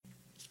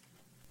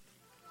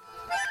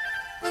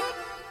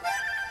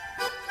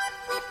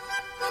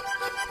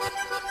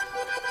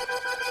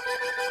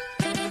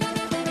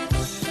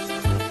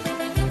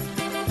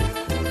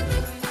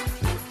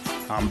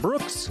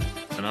Chris.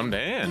 And I'm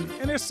Dan.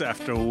 And it's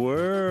after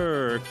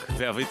work.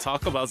 Where we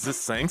talk about the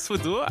things we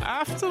do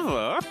after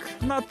work.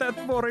 Not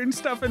that boring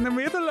stuff in the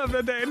middle of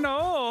the day,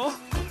 no.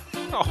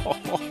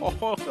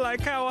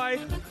 Like how I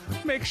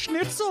make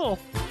schnitzel.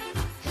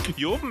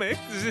 You make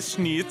the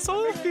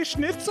Schnitzel The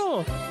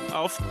schnitzel.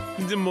 auf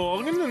the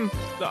Morgen und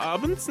the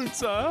Abends und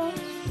so.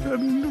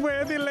 And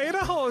wear the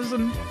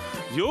lederhosen.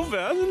 You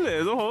wear the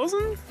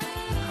Lederhosen?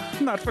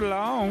 Not for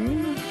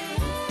long.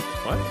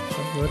 What?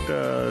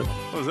 But,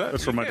 What was that?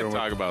 That's You from my can't Doing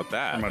talk about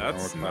that. from my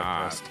That's Doing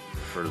not podcast.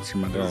 for my this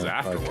Doing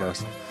after work.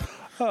 podcast.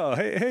 Oh,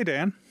 hey,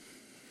 Dan.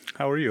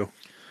 How are you?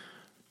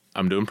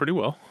 I'm doing pretty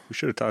well. We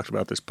should have talked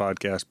about this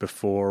podcast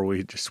before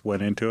we just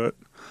went into it.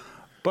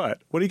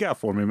 But what do you got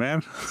for me,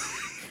 man?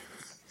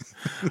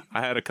 I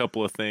had a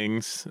couple of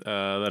things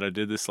that I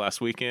did this last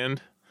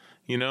weekend.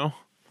 You know,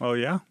 Oh,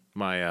 yeah?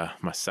 my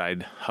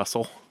side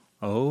hustle.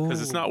 Oh.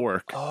 Because it's not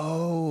work.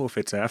 Oh, if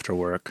it's after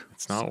work.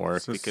 It's not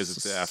work because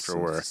it's after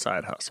work.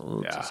 Side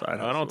hustle. It's Yeah, a side I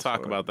hustle, don't talk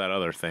so about that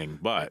other thing,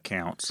 but it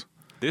counts.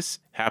 this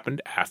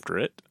happened after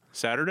it.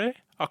 Saturday,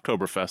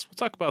 Oktoberfest. We'll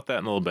talk about that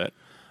in a little bit.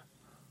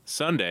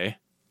 Sunday,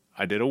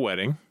 I did a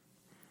wedding,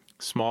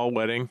 small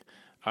wedding.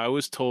 I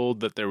was told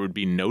that there would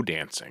be no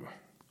dancing.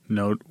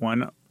 No, why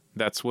not?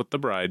 That's what the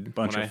bride,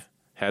 Bunch when of-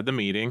 I had the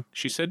meeting,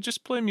 she said,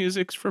 just play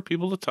music for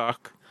people to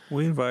talk.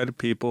 We invited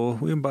people.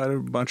 We invited a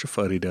bunch of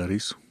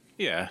fuddy-duddies.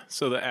 Yeah,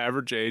 so the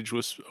average age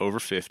was over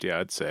 50,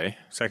 I'd say.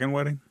 Second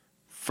wedding?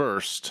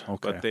 First,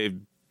 Okay. but they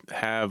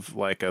have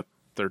like a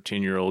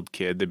 13-year-old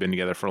kid. They've been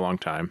together for a long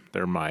time.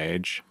 They're my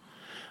age,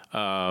 maybe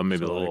a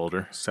little like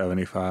older.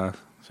 75.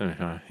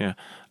 75, yeah.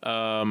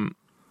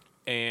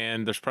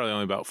 And there's probably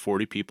only about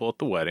 40 people at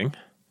the wedding.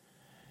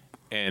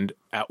 And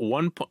at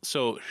one point,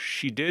 so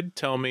she did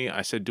tell me,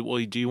 I said,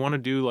 well, do you want to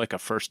do like a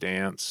first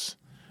dance?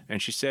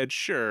 And she said,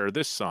 sure,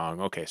 this song.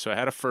 Okay, so I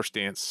had a first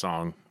dance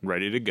song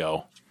ready to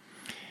go.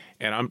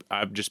 And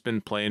I've just been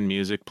playing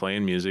music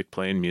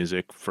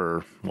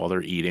for while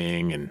they're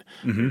eating and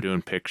they're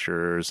doing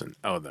pictures. And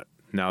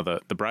now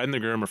the bride and the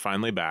groom are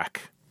finally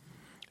back.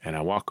 And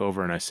I walk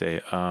over and I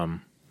say,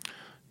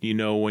 you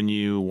know, when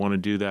you want to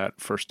do that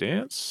first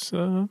dance,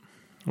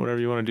 whatever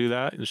you want to do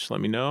that, just let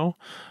me know.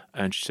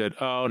 And she said,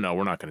 oh, no,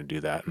 we're not going to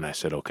do that. And I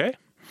said, okay.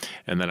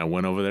 And then I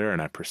went over there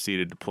and I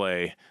proceeded to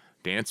play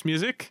dance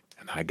music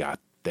and I got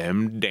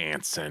them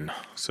dancing.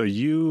 So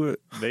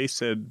they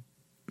said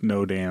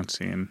no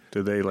dancing.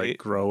 Did they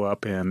grow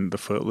up in the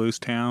Footloose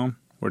town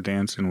where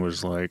dancing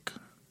was like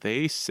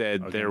They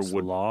said there against the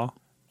would, law?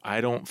 I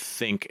don't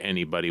think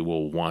anybody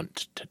will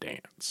want to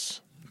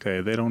dance. Okay,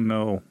 they don't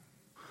know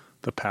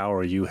the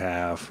power you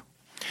have.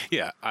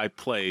 Yeah, I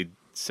played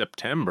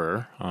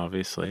September,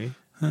 obviously.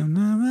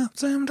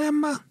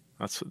 September.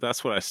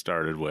 That's what I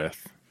started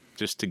with,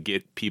 just to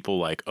get people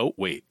like, oh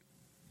wait,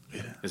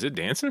 is it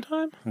dancing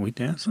time? Are we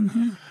dancing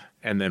here?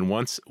 And then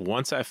once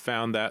I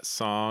found that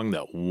song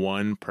that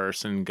one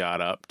person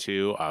got up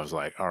to, I was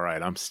like, all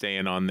right, I'm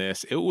staying on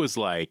this. It was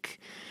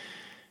like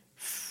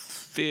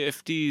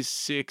 50s,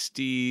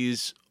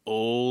 60s,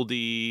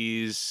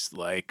 oldies,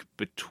 like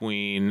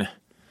between,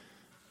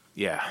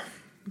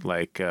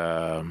 like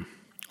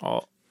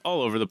all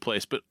over the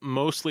place, but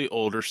mostly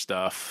older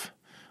stuff.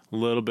 A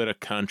little bit of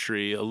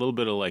country, a little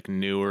bit of like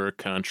newer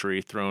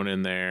country thrown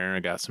in there. I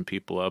got some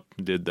people up,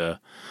 did the,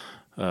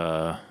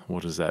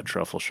 what is that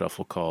truffle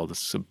shuffle called?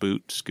 It's a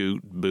boot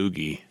scoot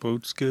boogie.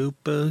 Boot scoop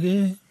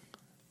boogie.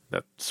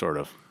 That sort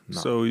of.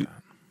 So like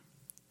that.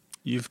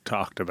 you've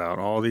talked about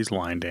all these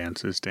line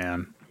dances,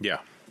 Dan. Yeah.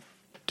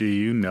 Do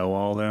you know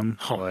all them?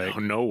 Oh,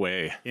 no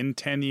way. In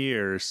 10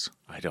 years.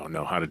 I don't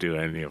know how to do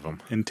any of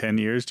them. In 10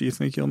 years, do you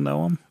think you'll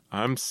know them?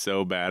 I'm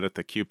so bad at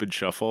the Cupid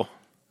shuffle.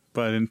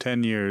 But in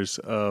 10 years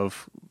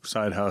of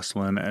side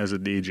hustling as a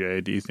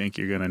DJ, do you think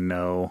you're going to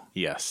know?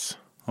 Yes.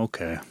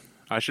 Okay.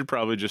 I should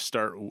probably just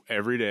start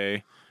every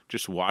day,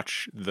 just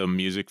watch the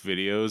music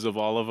videos of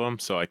all of them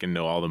so I can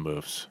know all the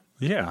moves.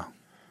 Yeah.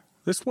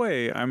 This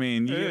way, I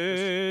mean,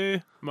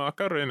 Hey,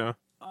 Macarena.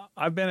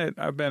 I've been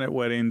at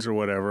weddings or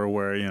whatever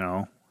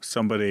where,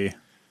 somebody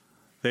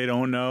they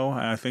don't know.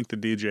 And I think the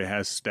DJ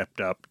has stepped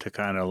up to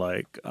kind of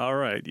like, all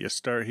right, you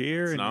start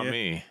here. It's and not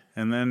me.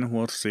 And then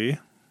we'll see.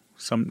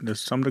 There's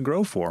some to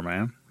grow for,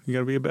 man. You got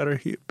to be a better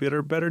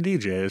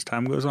DJ as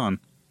time goes on.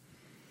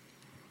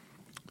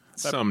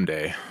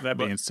 Someday. That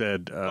being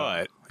said,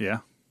 But yeah.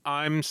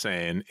 I'm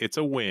saying it's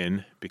a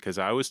win because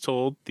I was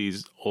told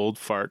these old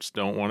farts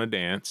don't want to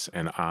dance,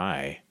 and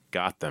I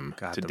got them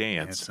to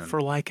dance dancing. for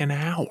like an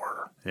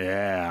hour.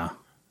 Yeah.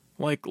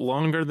 Like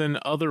longer than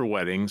other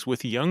weddings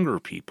with younger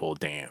people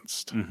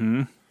danced.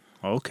 Mm-hmm.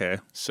 Okay.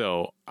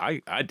 So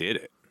I did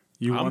it.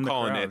 You won I'm the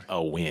calling crowd. it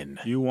a win.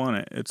 You won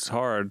it. It's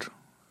hard,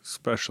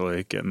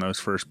 especially getting those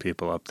first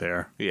people up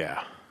there.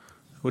 Yeah.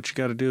 What you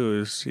got to do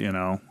is,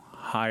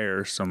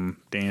 hire some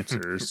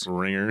dancers,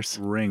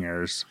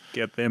 ringers,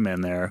 get them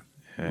in there,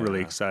 really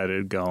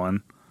excited,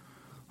 going.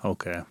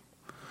 Okay.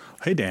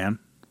 Hey, Dan.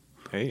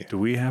 Hey. Do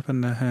we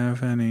happen to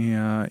have any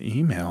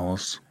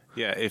emails?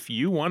 Yeah, if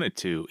you wanted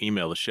to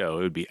email the show,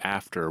 it would be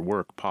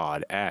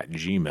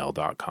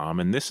afterworkpod@gmail.com.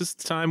 And this is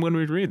the time when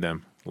we'd read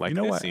them, like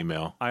this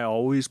email. I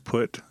always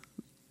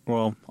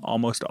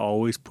almost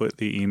always put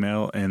the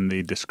email in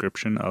the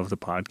description of the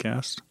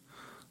podcast.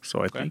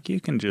 So I think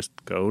you can just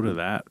go to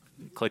that.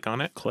 Click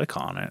on it.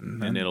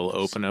 And it'll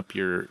open up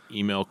your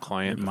email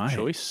client of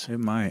choice. It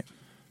might.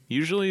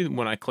 Usually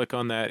when I click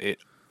on that, it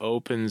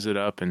opens it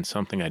up in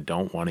something I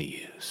don't want to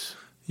use.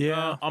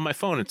 Yeah. On my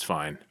phone, it's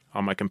fine.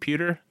 On my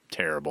computer,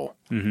 terrible.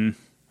 Mm-hmm.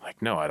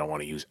 Like, no, I don't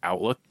want to use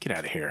Outlook. Get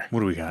out of here.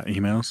 What do we got?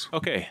 Emails?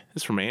 Okay,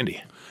 this is from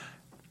Andy.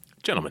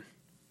 Gentlemen.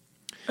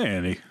 Hey,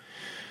 Andy.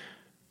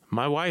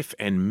 My wife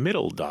and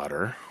middle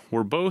daughter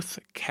were both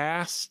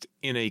cast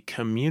in a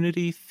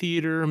community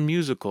theater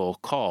musical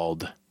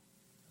called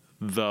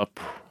The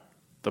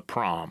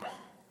Prom.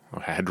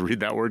 I had to read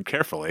that word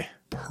carefully.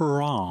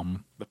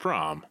 Prom. The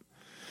Prom.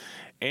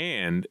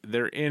 And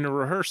they're in a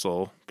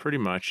rehearsal pretty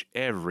much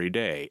every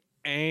day.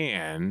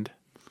 And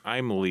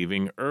I'm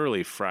leaving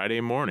early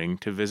Friday morning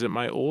to visit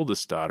my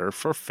oldest daughter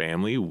for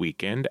family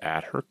weekend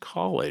at her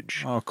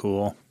college. Oh,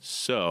 cool.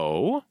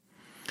 So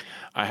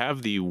I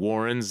have the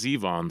Warren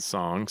Zevon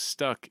song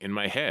stuck in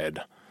my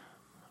head.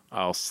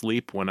 I'll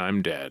sleep when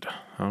I'm dead.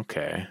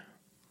 Okay.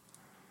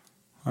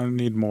 I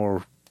need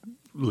more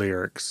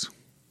lyrics.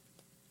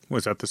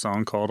 Was that the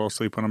song called I'll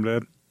Sleep When I'm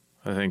Dead?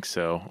 I think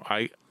so.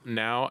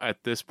 Now,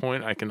 at this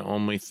point, I can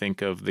only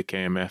think of the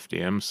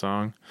KMFDM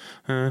song.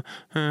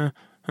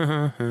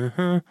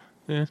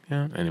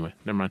 Anyway,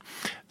 never mind.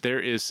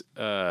 There's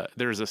a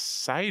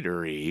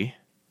cidery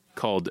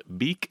called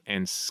Beak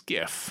and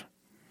Skiff,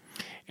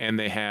 and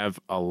they have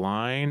a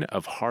line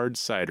of hard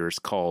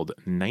ciders called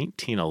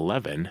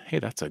 1911. Hey,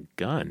 that's a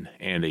gun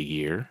and a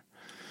year.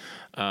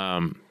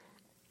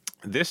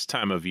 This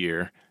time of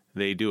year,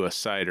 they do a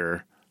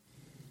cider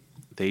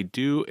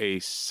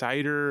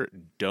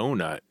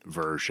donut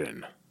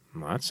version.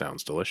 Well, that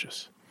sounds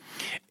delicious.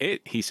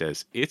 He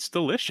says, it's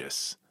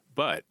delicious,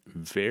 but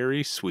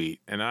very sweet.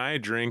 And I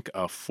drink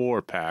a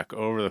 4-pack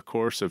over the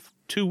course of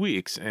 2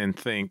 weeks and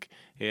think,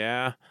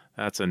 yeah,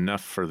 that's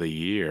enough for the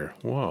year.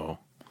 Whoa.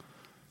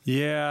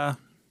 Yeah.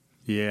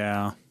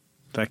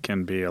 That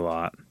can be a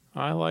lot.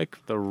 I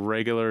like the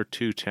regular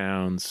Two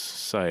Towns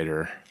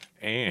cider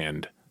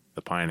and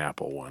the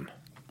pineapple one.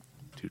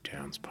 Two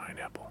Towns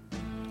pineapple.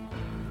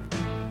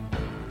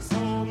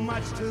 So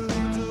much to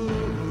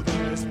do,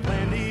 there's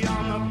plenty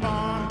on the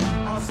farm.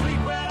 I'll sleep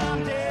when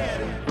I'm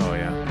dead. Oh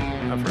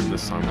yeah, I've heard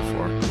this song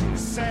before.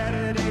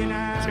 Saturday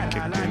night, Has it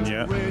kicked in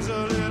yet? raise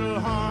a little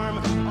harm.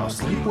 I'll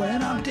sleep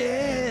when I'm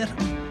dead.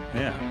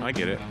 Yeah. I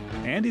get it.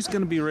 Andy's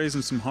going to be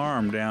raising some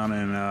harm down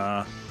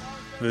and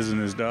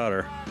visiting his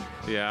daughter.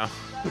 Yeah.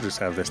 We'll just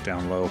have this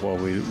down low while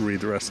we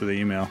read the rest of the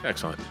email.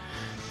 Excellent.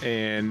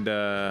 And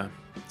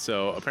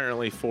so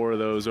apparently 4 of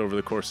those over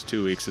the course of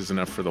 2 weeks is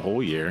enough for the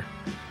whole year.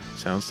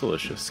 Sounds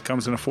delicious.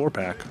 Comes in a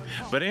 4-pack.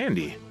 But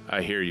Andy,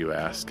 I hear you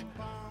ask,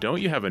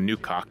 don't you have a new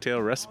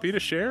cocktail recipe to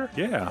share?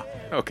 Yeah.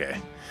 Okay.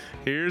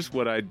 Here's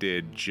what I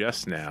did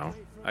just now.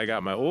 I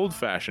got my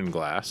old-fashioned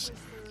glass.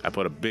 I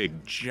put a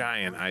big,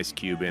 giant ice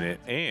cube in it,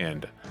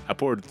 and I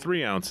poured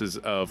 3 ounces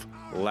of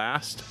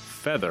Last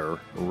Feather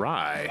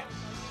rye.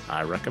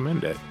 I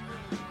recommend it.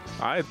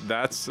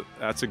 That's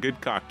a good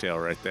cocktail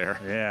right there.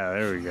 Yeah,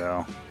 there we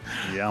go.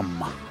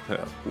 Yum.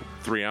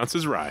 3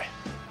 ounces rye.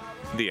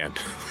 The end.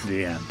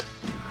 The end.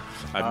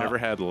 I've never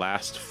had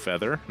Last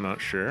Feather.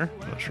 Not sure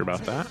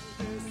about that.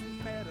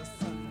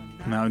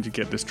 Now you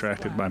get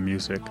distracted by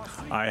music.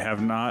 I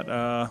have not,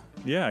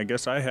 I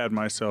guess I had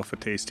myself a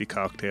tasty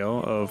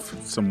cocktail of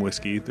some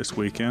whiskey this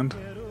weekend.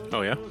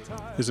 Oh, yeah?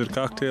 Is it a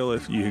cocktail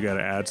if you got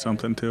to add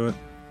something to it?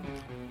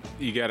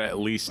 You got to at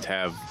least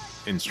have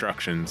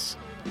instructions.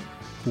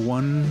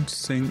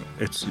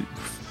 It's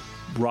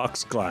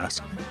rocks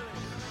glass.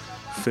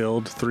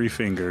 Filled 3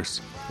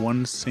 fingers.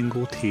 1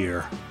 single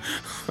tear.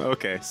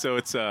 Okay, so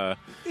it's I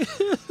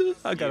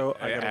gotta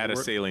add a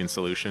saline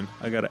solution.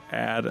 I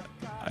gotta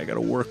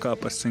work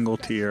up a single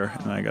tear,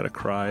 and I gotta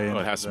cry. Oh,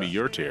 it has to be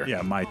your tear.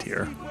 Yeah, my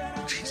tear.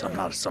 Jeez, I'm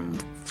not some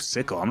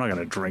sicko. I'm not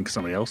gonna drink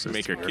somebody else's.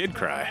 Make tear. your kid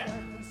cry.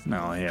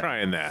 No, yeah.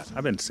 Trying that.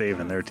 I've been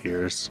saving their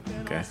tears.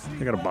 Okay.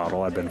 I got a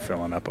bottle I've been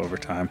filling up over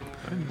time.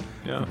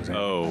 Yeah.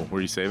 Oh,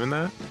 were you saving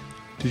that?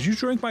 Did you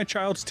drink my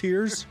child's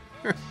tears?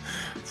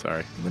 Sorry.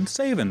 I've been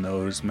saving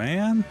those,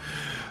 man.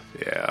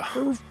 Yeah.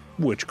 For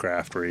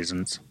witchcraft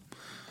reasons.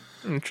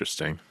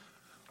 Interesting.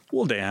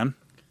 Well, Dan,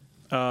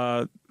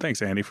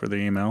 thanks, Andy, for the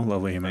email.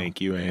 Lovely email.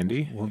 Thank you,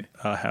 Andy. We'll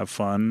have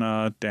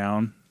fun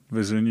down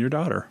visiting your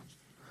daughter.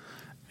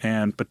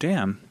 But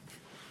Dan,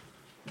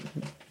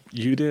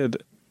 you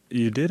did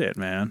it,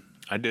 man.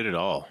 I did it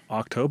all.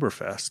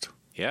 Oktoberfest.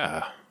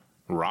 Yeah.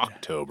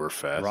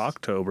 Rocktoberfest.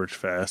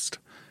 Rocktoberfest.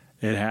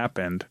 It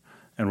happened.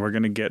 And we're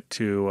going to get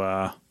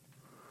to...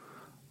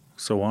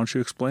 so why don't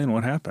you explain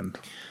what happened?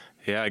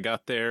 Yeah, I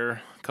got there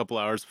a couple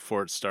hours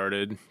before it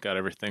started. Got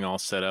everything all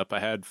set up. I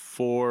had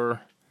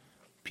 4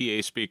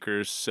 PA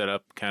speakers set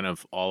up kind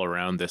of all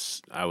around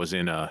this. I was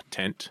in a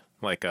tent,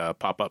 like a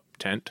pop-up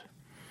tent.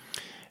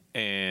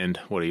 and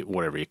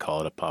whatever you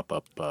call it, a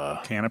pop-up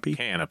Canopy?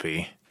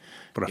 Canopy.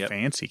 But a Yep.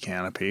 fancy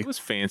canopy. It was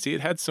fancy.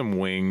 It had some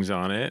wings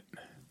on it.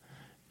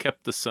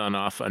 Kept the sun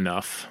off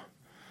enough.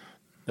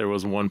 There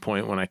was one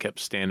point when I kept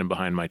standing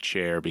behind my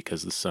chair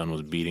because the sun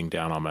was beating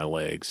down on my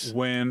legs.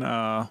 When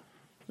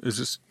is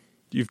this?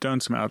 You've done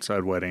some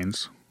outside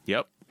weddings.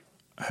 Yep.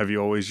 Have you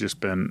always just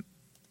been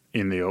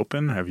in the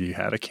open? Have you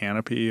had a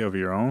canopy of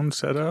your own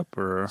set up,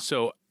 or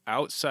So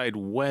outside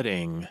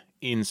wedding,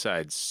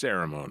 inside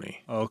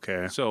ceremony.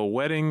 okay? So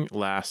wedding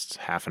lasts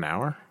half an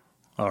hour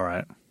All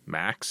right.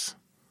 max,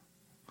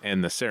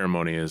 and the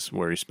ceremony is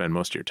where you spend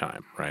most of your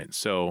time, right?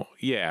 So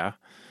yeah,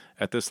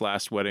 at this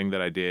last wedding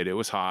that I did, it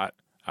was hot.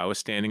 I was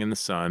standing in the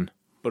sun,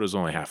 but it was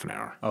only half an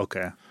hour,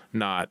 Okay.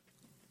 not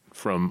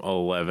from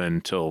 11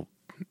 till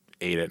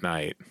 8 at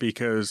night.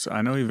 Because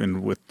I know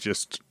even with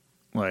just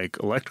like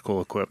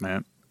electrical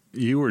equipment,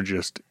 you were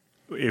just,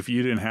 if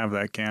you didn't have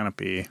that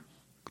canopy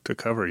to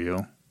cover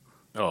you,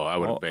 Oh, I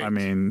would have baked. I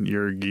mean,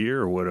 your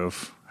gear would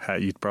have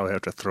had, you'd probably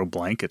have to throw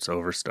blankets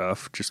over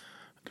stuff. Just,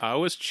 I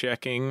was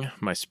checking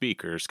my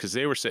speakers because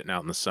they were sitting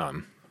out in the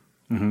sun.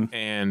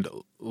 And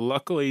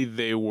luckily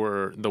they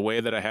were, the way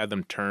that I had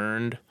them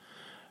turned,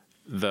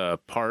 the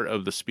part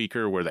of the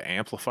speaker where the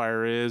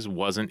amplifier is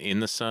wasn't in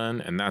the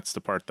sun, and that's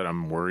the part that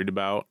I'm worried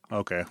about.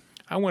 okay,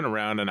 I went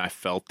around and I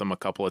felt them a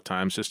couple of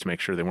times just to make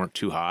sure they weren't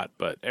too hot,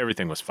 but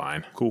everything was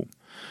fine. cool.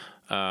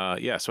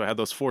 Yeah, so I had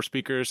those 4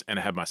 speakers and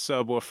I had my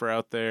subwoofer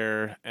out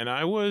there, and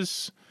I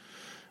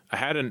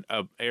had an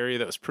area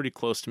that was pretty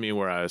close to me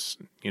where I was,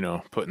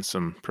 putting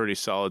some pretty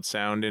solid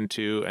sound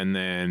into, and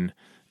then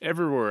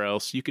everywhere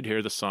else you could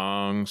hear the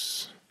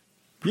songs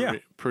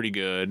pretty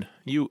good.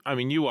 You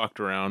walked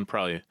around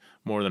probably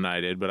more than I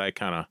did, but I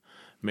kind of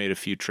made a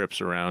few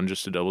trips around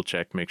just to double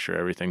check, make sure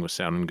everything was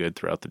sounding good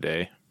throughout the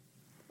day.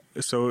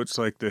 So it's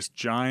like this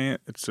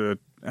giant,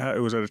 it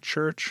was at a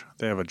church.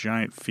 They have a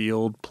giant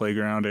field,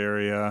 playground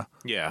area,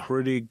 Yeah,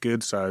 pretty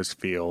good sized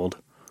field,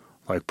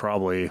 like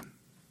probably,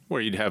 where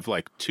you'd have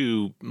like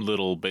 2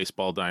 little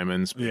baseball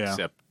diamonds, Yeah.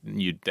 except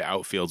the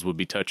outfields would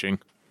be touching.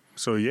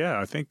 so yeah,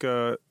 I think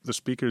the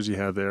speakers you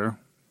had there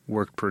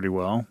worked pretty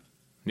well.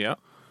 Yeah.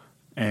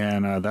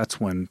 And that's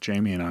when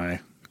Jamie and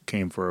I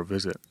came for a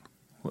visit.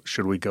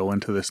 Should we go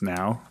into this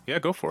now? Yeah,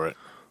 go for it.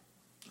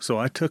 So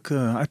I took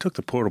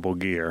the portable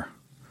gear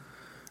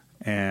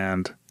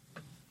and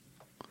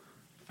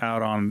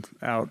out on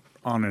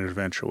an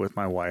adventure with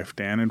my wife.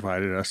 Dan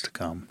invited us to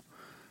come,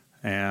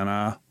 and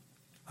I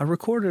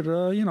recorded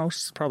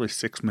probably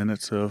 6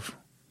 minutes of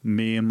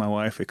me and my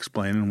wife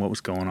explaining what was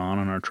going on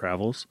our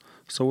travels.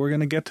 So we're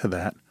gonna get to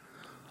that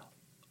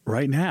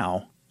right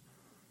now.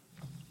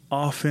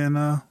 Off in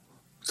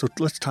so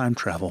let's time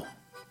travel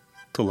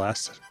to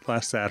last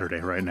Saturday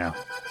right now.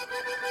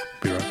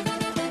 Be right back.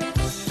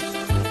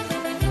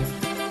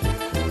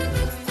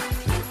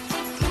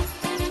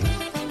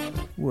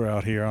 We're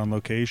out here on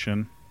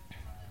location.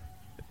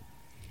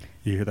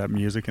 You hear that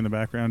music in the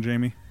background,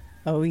 Jamie?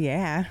 Oh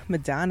yeah,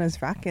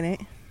 Madonna's rocking it.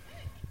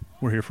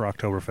 We're here for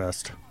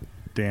Oktoberfest.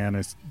 Dan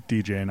is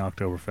DJing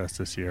Oktoberfest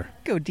this year.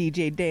 Go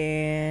DJ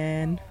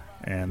Dan.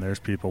 And there's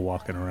people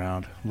walking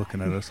around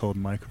looking at us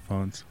holding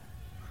microphones.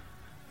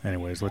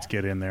 Anyways, let's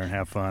get in there and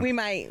have fun. We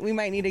might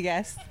need a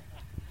guest.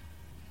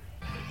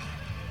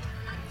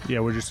 Yeah,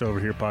 we're just over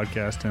here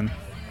podcasting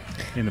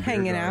in the beer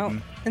Hanging garden.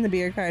 out in the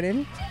beer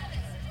garden.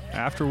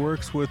 After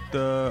work with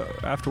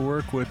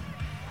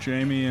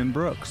Jamie and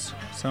Brooks.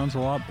 Sounds a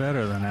lot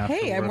better than after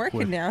Hey, I'm work working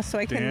with now, so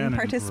I Dan can and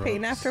participate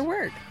in Brooks. after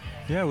work.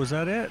 Yeah, was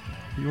that it?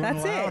 You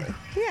weren't That's allowed? it.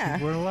 Yeah.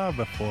 You weren't allowed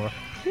before.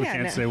 We Yeah,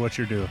 can't no. say what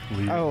you're doing.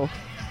 Oh,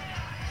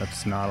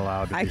 That's not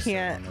allowed to be I said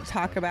can't on this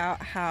talk podcast.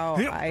 about how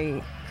Yep.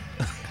 I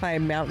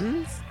climb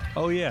mountains.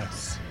 Oh,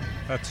 yes.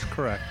 That's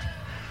correct.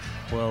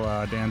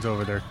 Well, Dan's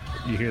over there.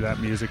 You hear that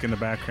music in the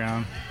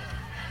background?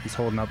 He's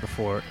holding up the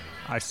fort.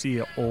 I see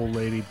an old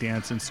lady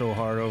dancing so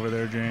hard over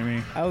there,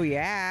 Jamie. Oh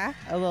yeah,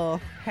 a little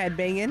head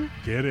banging.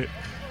 Get it.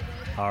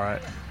 All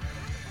right.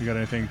 You got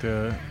anything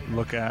to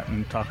look at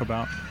and talk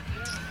about?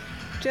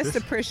 Just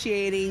This-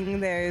 appreciating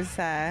there's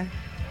a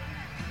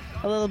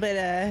little bit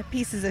of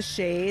pieces of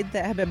shade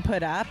that have been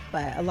put up,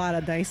 but a lot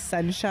of nice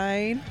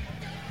sunshine.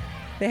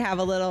 They have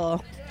a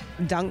little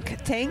dunk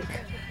tank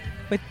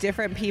with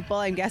different people,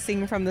 I'm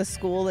guessing from the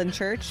school and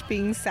church,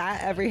 being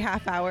sat every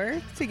half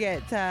hour to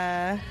get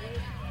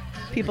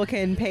people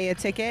can pay a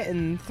ticket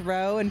and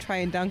throw and try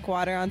and dunk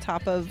water on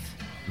top of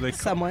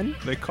someone.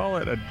 They call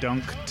it a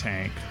dunk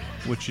tank,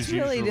 which is It's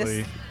really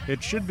usually...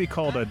 It should be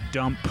called a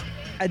dump.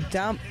 A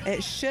dump.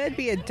 It should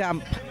be a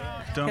dump.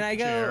 Dump Can I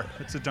go- chair.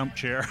 It's a dump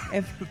chair.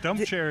 If The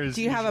dump chair is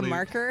Do you have a usually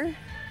marker?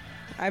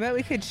 I bet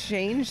we could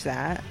change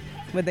that.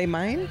 Would they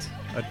mind?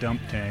 a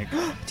dump tank.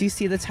 Do you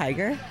see the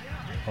tiger?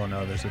 Oh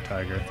no, there's a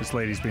tiger. This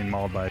lady's being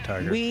mauled by a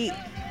tiger. We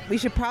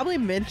should probably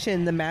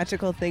mention the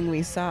magical thing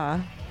we saw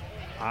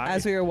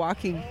as we were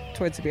walking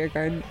towards the beer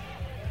garden.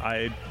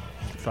 I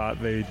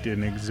thought they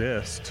didn't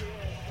exist.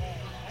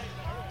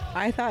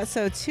 I thought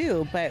so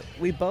too, but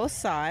we both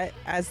saw it,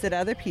 as did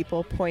other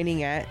people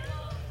pointing at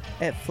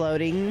it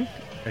floating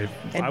And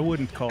I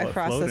wouldn't call it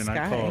across the floating.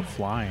 I'd call sky. it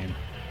flying.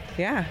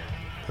 Yeah.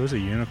 There was a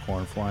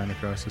unicorn flying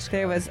across the sky.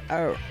 There was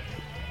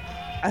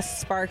a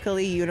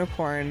sparkly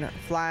unicorn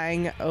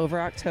flying over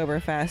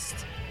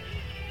Oktoberfest,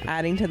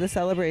 adding to the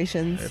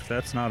celebrations. If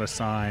that's not a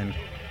sign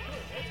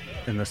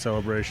in the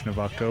celebration of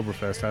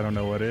Oktoberfest, I don't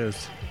know what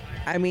is.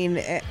 I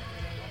mean,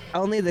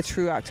 only the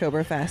true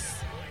Oktoberfest.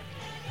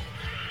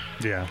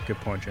 Yeah, good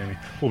point, Jamie.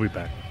 We'll be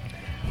back.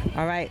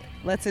 All right,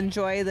 let's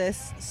enjoy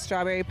this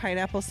strawberry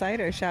pineapple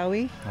cider, shall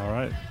we? All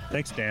right.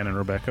 Thanks, Dan and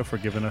Rebecca, for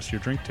giving us your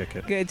drink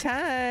ticket. Good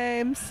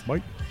times.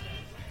 Bye.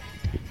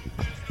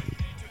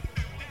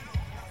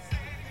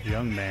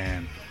 Young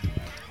man.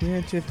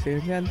 You're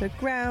drifting on the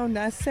ground.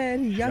 I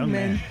said, young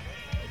man.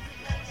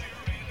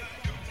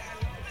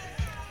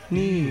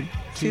 Need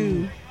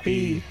to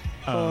be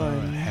born.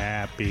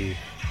 Unhappy.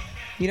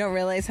 You don't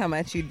realize how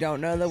much you don't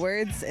know the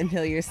words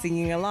until you're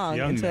singing along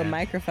Young into a man.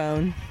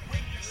 microphone.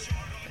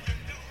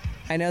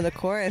 I know the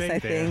chorus, Sing I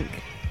there.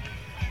 think.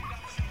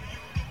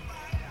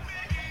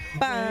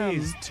 Bum,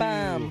 Ways to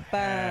bum,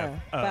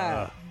 have bum,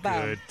 a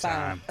bum, good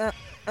bum. time.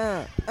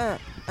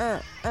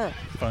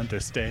 Fun to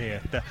stay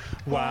at the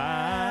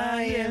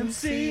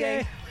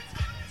YMCA.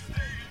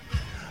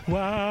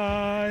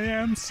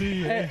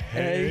 YMCA.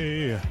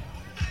 Hey.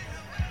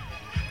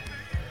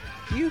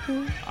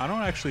 Yoo-hoo. I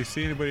don't actually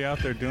see anybody out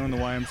there doing the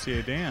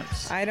YMCA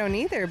dance. I don't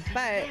either,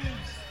 but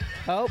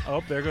Oh,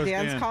 there goes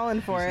Dan's Dan.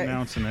 calling for He's it.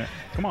 announcing it.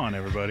 Come on,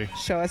 everybody.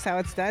 show us how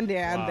it's done,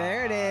 Dan.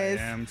 There it is.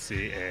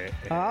 YMCA.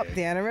 Oh,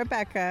 Dan and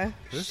Rebecca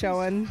This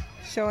showing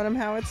them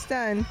how it's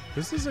done.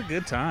 This is a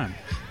good time.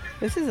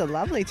 This is a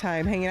lovely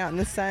time hanging out in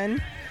the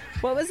sun.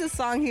 What was the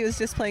song he was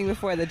just playing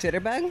before, the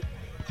Jitterbug?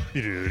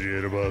 You do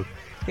jitterbug.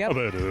 Yep.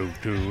 There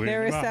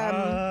There was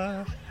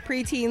some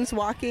preteens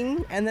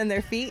walking, and then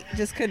their feet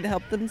just couldn't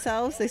help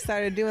themselves. They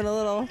started doing a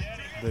little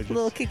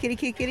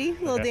kickity,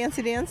 little had-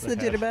 dancey dance, the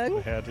They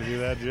jitterbug. had to do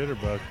that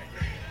jitterbug.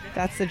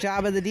 That's the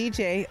job of the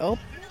DJ. Oh,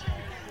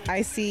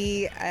 I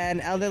see an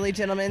elderly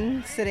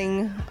gentleman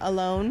sitting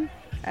alone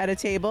at a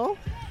table.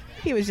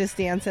 He was just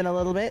dancing a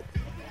little bit,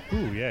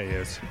 Ooh, yeah, he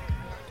is.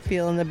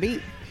 feeling the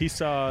beat. He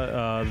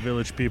saw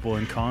Village People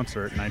in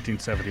concert in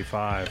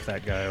 1975,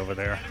 that guy over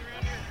there.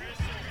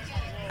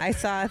 I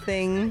saw a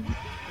thing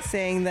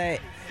saying that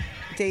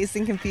Dazed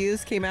and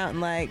Confused came out in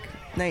like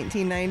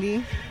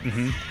 1990,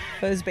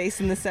 but it was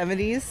based in the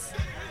 70s.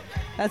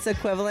 That's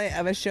equivalent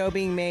of a show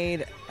being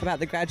made about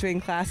the graduating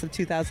class of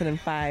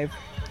 2005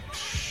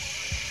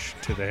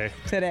 Today.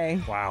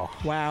 today. Wow.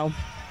 Wow.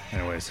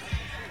 Anyways,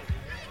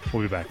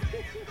 we'll be back.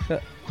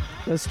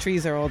 Those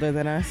trees are older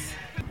than us.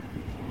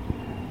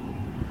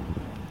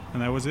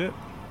 And that was it.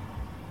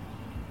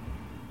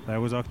 That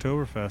was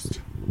Oktoberfest.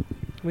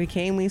 We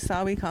came, we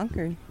saw, we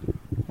conquered.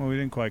 Well, we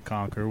didn't quite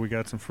conquer. We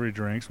got some free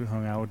drinks. We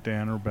hung out with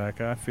Dan and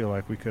Rebecca. I feel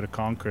like we could have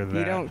conquered that.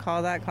 You don't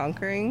call that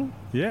conquering?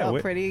 Yeah,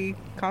 Felt pretty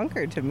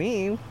conquered to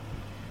me.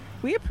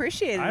 We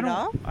appreciated it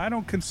all. I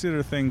don't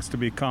consider things to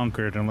be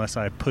conquered unless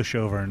I push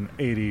over an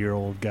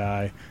 80-year-old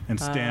guy and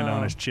stand on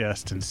Oh. his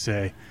chest and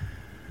say,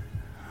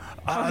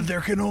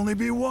 there can only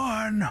be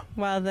one.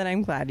 Well, then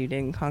I'm glad you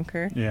didn't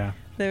conquer. Yeah.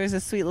 There was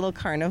a sweet little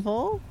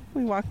carnival.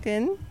 We walked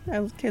in.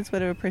 Our kids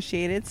would have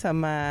appreciated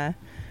some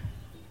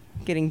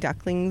getting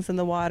ducklings in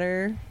the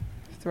water,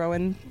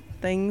 throwing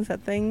things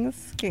at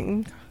things,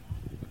 getting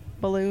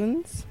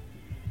balloons.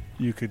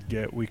 We could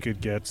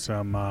get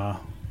some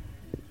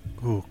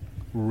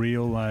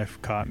real life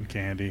cotton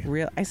candy.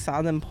 I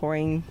saw them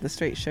pouring the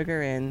straight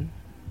sugar in,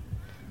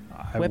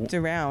 whipped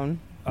around,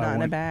 not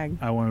in a bag.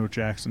 I went with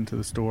Jackson to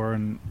the store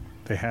and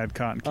they had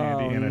cotton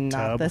candy in a not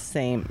tub. the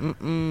same.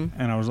 Mm-mm.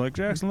 And I was like,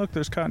 Jackson, look,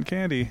 there's cotton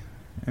candy.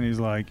 And he's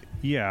like,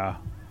 yeah,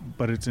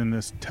 but it's in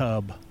this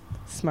tub.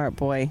 Smart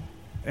boy.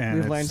 And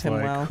We've it's learned him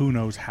like, well. who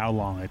knows how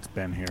long it's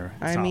been here.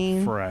 It's I not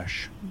mean-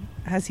 fresh.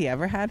 Has he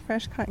ever had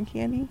fresh cotton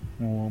candy?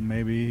 Well,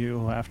 maybe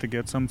he'll have to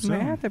get some Might soon.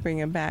 have to bring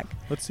him back.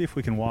 Let's see if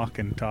we can walk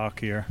and talk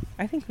here.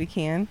 I think we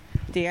can.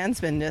 Dan's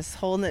been just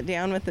holding it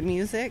down with the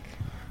music.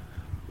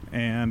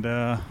 And,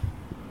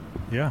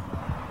 yeah,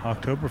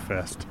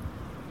 Oktoberfest.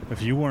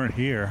 If you weren't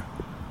here,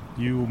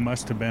 you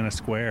must have been a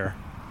square.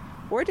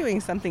 We're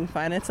doing something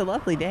fun. It's a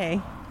lovely day.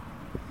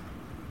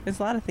 There's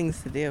a lot of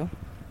things to do.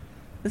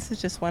 This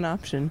is just one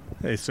option.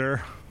 Hey,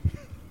 sir.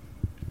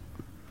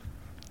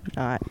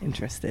 Not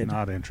interested.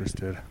 Not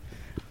interested.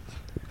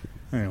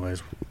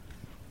 Anyways,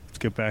 let's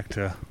get back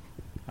to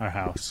our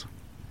house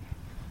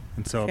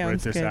and celebrate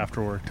Sounds this good.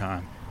 after work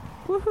time.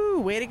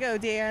 Woohoo! Way to go,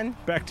 Dan.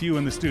 Back to you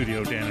in the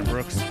studio, Dan and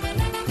Brooks.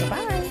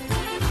 Bye.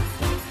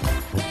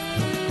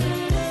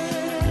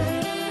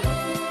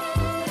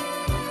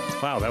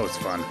 Wow, that was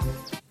fun.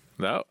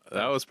 That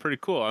was pretty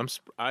cool.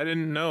 I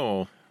didn't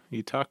know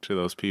you talked to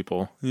those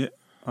people. Yeah.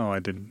 Oh, I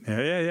didn't.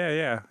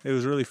 Yeah. It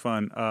was really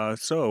fun.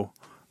 So,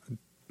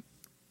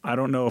 I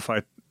don't know if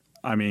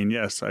I mean,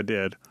 yes, I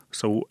did.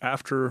 So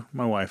after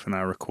my wife and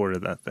I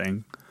recorded that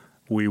thing,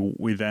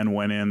 we then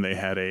went in. They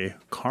had a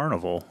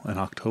carnival, an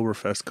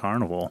Oktoberfest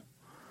carnival.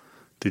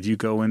 Did you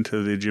go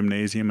into the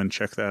gymnasium and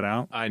check that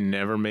out? I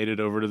never made it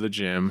over to the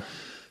gym.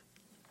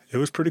 It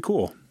was pretty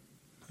cool.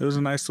 It was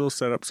a nice little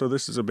setup. So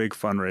this is a big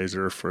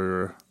fundraiser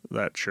for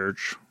that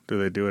church. Do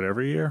they do it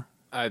every year?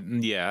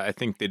 Yeah, I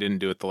think they didn't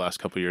do it the last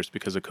couple of years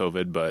because of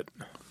COVID, but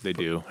they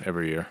do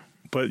every year.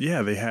 But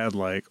yeah, they had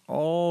like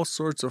all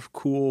sorts of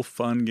cool,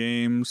 fun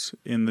games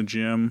in the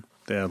gym.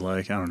 They had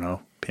like, I don't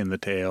know, pin the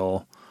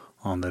tail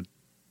on the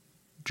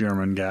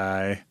German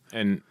guy.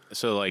 And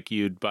so, like,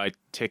 you'd buy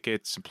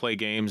tickets, play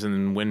games, and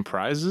then win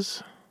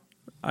prizes?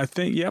 I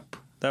think, yep,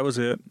 that was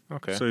it.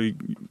 Okay. So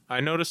I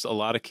noticed a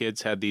lot of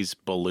kids had these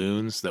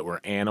balloons that were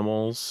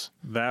animals.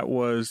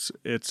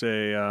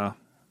 they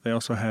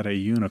also had a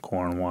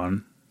unicorn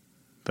one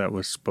that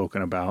was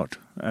spoken about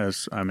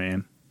as,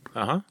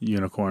 Uh-huh.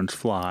 unicorns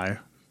fly,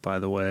 by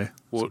the way.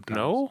 sometimes.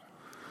 No?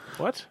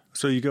 What?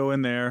 So you go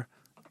in there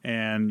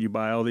and you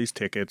buy all these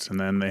tickets, and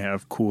then they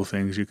have cool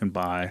things you can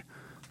buy.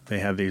 They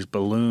have these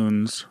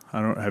balloons.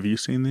 Have you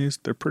seen these?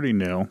 They're pretty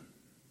new.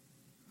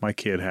 My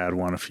kid had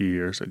one a few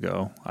years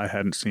ago. I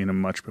hadn't seen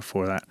them much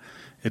before that.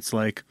 It's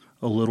like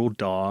a little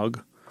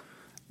dog,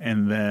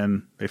 and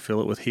then they fill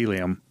it with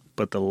helium,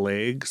 but the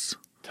legs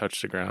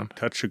Touch the ground.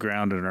 touch the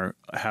ground and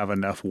have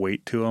enough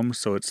weight to them,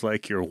 so it's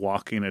like you're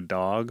walking a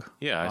dog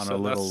Yeah, I on saw a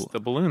little that's the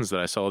balloons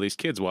that I saw these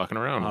kids walking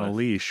around on a with.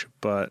 leash.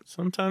 But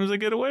Sometimes they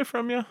get away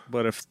from you.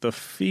 if the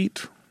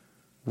feet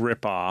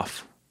rip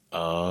off,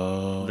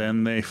 Oh.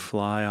 then they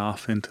fly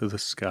off into the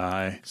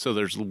sky. So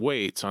there's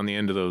weights on the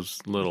end of those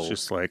little... It's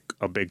just like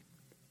a big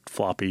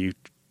floppy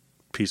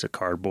piece of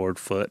cardboard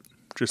foot,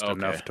 just Okay.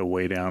 enough to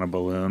weigh down a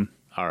balloon.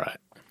 All right.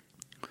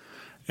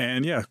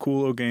 And yeah, cool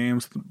little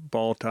games,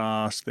 ball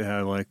toss. They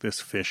had like this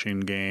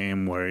fishing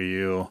game where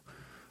you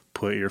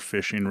put your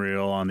fishing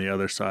reel on the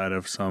other side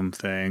of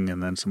something,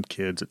 and then some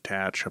kids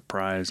attach a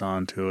prize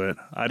onto it.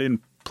 I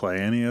didn't play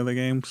any of the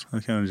games. I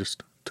kind of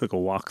just took a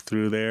walk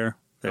through there.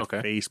 They had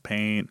Okay. face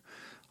paint,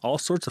 all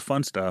sorts of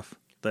fun stuff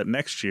that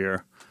next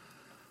year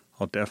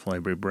I'll definitely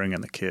be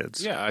bringing the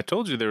kids. Yeah, I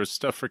told you there was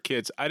stuff for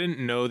kids. I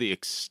didn't know the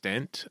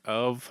extent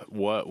of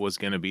what was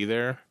going to be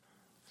there.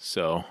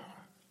 So,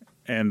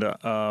 And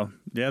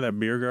yeah, that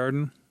beer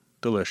garden,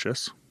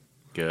 delicious.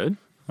 good.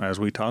 As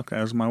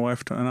my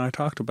wife and I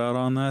talked about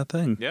on that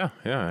thing. Yeah,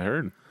 I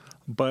heard.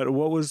 But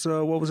what was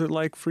it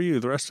like for you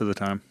the rest of the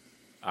time?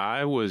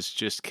 I was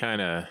just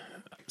kind of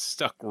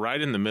stuck right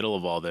in the middle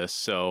of all this.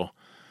 So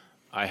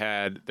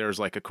there was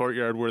like a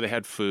courtyard where they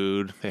had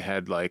food. They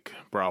had like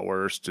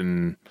bratwurst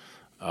and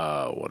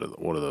what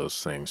are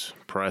those things?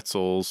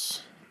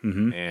 Pretzels.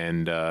 Mm-hmm.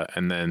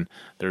 And then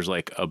there's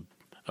like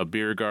a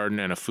beer garden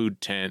and a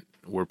food tent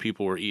where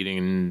people were eating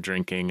and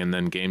drinking, and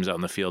then games out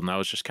in the field. And I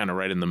was just kind of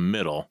right in the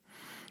middle.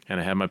 And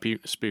I had my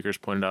speakers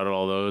pointed out at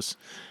all those.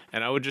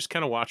 And I would just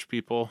kind of watch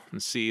people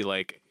and see,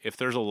 like, if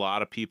there's a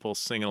lot of people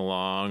singing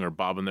along or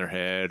bobbing their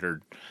head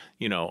or,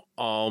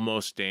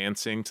 almost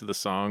dancing to the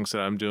songs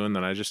that I'm doing,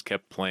 then I just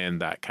kept playing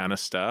that kind of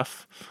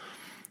stuff.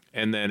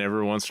 And then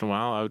every once in a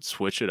while, I would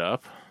switch it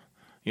up.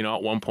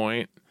 At one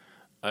point,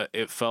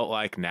 it felt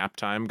like nap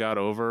time got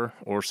over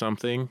or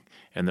something.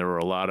 And there were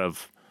a lot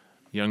of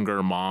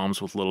younger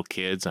moms with little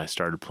kids. And I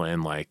started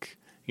playing, like,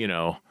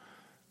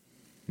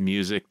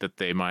 music that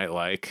they might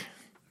like.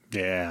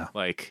 Yeah.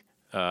 Like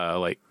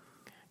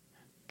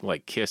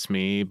Kiss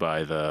Me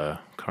by the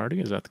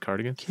Cardigans. Is that the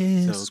Cardigans?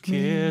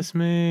 Kiss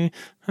me.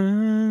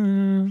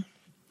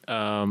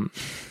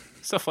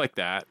 Stuff like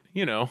that,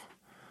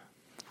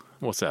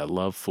 What's that?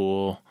 Love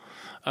Fool.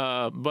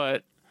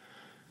 But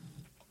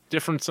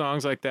different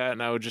songs like that,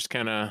 and I would just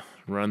kind of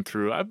run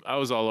through. I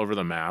was all over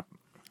the map.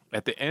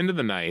 At the end of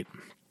the night,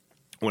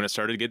 when it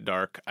started to get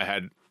dark, I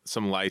had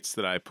some lights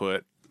that I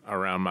put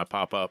around my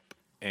pop-up,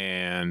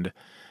 and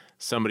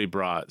somebody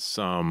brought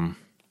some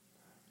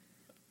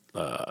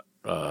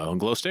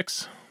glow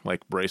sticks,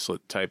 like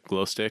bracelet type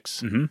glow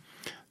sticks. Mm-hmm.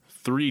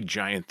 3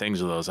 giant things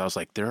of those. I was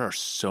like, there are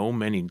so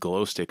many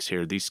glow sticks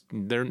here.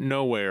 They're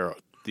nowhere.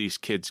 These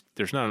kids,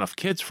 there's not enough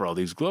kids for all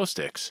these glow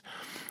sticks.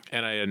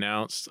 And I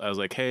was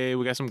like, hey,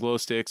 we got some glow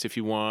sticks if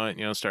you want.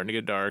 Starting to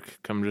get dark.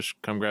 Come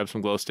grab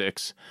some glow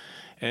sticks.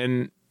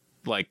 And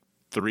like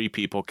 3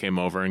 people came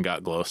over and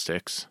got glow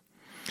sticks.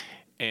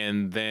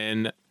 And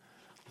then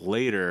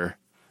later,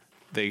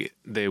 they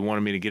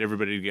wanted me to get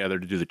everybody together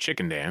to do the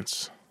chicken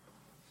dance.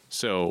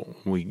 So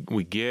we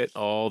get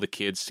all the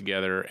kids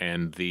together,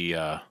 and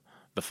the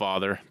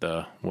father,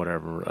 the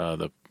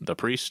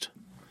priest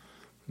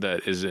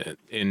that is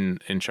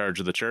in charge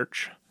of the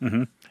church,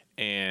 mm-hmm.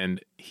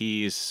 and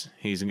he's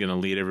going to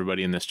lead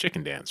everybody in this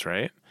chicken dance,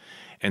 right?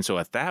 And so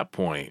at that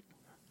point,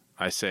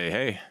 I say,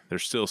 hey,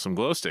 there's still some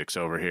glow sticks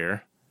over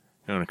here.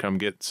 You want to come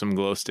get some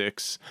glow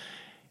sticks?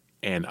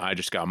 And I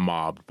just got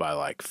mobbed by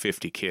like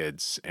 50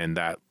 kids, and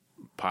that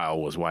pile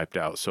was wiped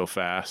out so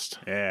fast.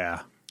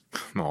 Yeah.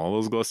 All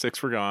those glow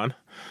sticks were gone,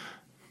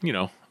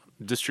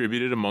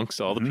 distributed amongst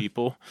all the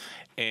people.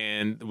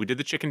 And we did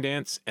the chicken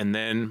dance, and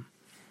then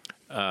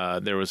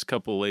there was a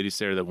couple of ladies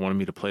there that wanted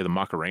me to play the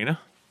Macarena.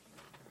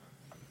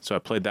 So I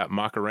played that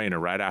Macarena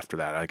right after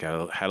that. I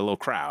had a little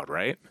crowd,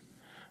 right?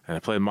 And I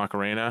played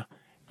Macarena,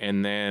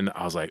 and then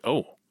I was like,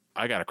 oh,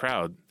 I got a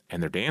crowd,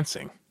 and they're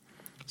dancing.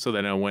 So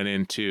then I went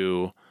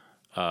into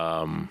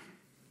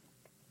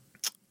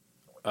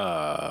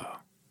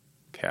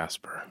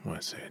Casper. What did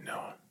I say?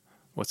 No.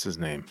 What's his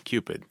name?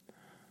 Cupid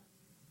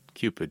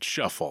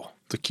Shuffle.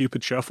 The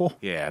Cupid Shuffle?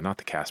 Yeah, not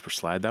the Casper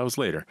Slide. That was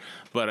later.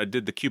 But I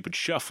did the Cupid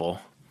Shuffle,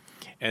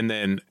 and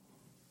then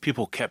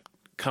people kept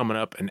coming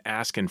up and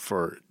asking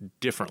for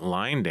different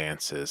line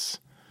dances.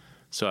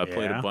 So I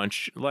played a Yeah.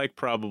 bunch, like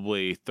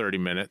probably 30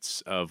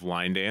 minutes of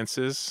line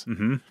dances.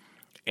 Mm-hmm.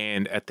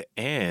 And at the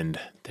end,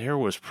 there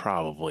was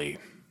probably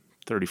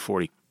 30,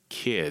 40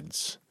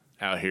 kids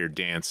out here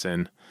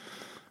dancing.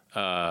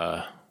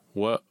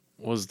 What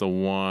was the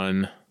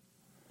one?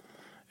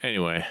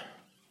 Anyway,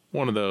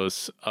 one of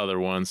those other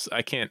ones.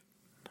 I can't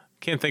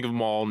think of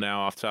them all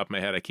now off the top of my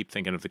head. I keep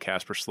thinking of the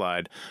Casper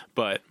Slide.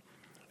 But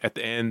at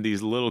the end,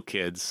 these little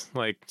kids,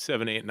 like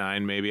 7, 8,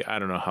 9 maybe. I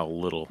don't know how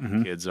little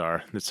kids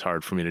are. It's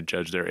hard for me to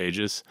judge their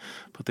ages.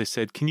 But they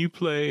said, "Can you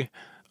play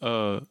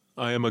I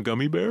Am a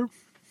Gummy Bear?"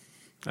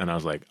 And I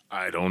was like,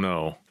 I don't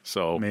know.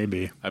 So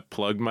Maybe. I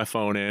plugged my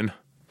phone in,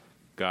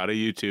 got a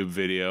YouTube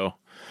video,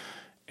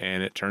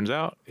 and it turns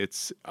out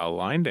it's a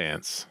line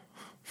dance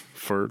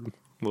for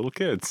little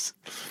kids.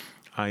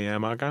 I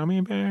am a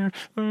gummy bear,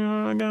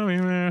 a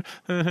gummy bear,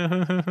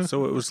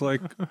 So it was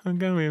like a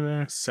gummy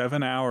bear.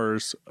 7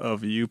 hours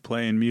of you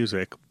playing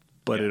music,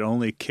 but it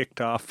only kicked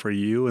off for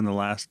you in the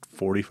last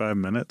 45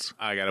 minutes.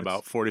 I got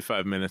about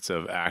 45 minutes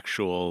of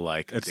actual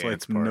like It's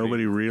dance like party.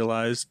 nobody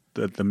realized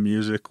that the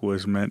music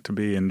was meant to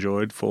be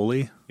enjoyed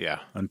fully Yeah,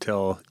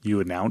 until you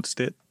announced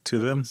it to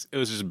them. it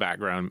was just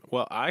background.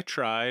 Well, I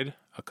tried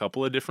a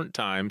couple of different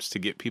times to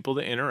get people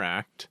to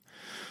interact.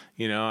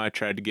 You know, I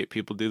tried to get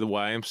people to do the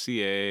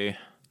YMCA.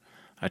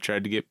 I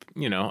tried to get,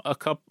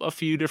 a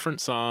few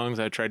different songs.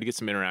 I tried to get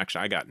some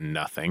interaction. I got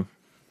nothing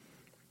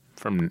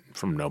from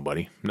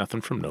nobody.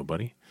 Nothing from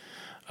nobody.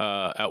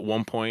 At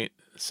one point,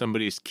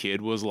 somebody's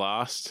kid was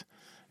lost,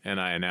 and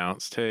I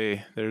announced,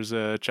 "Hey, there's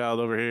a child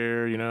over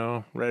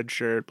here, red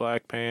shirt,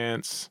 black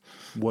pants,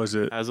 Was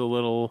it, has a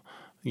little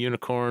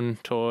unicorn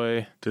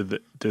toy." did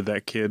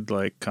that kid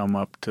like come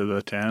up to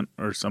the tent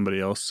or somebody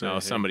else say, No, "Hey,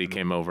 somebody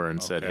came over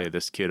and said, Okay. "Hey,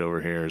 this kid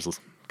over here has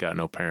got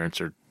no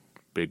parents or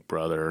big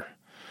brother.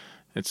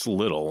 It's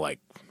little, like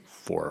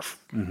 4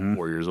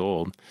 years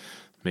old,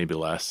 maybe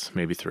less,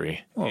 maybe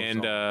 3." Well,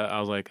 and so- I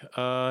was like,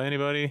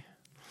 anybody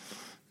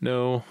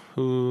know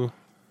who?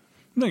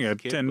 I think at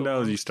kid $10 you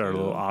belongs start a to-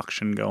 little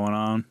auction going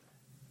on."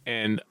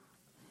 And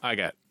I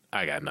got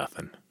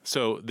nothing.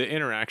 So the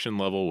interaction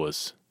level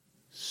was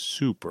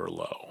super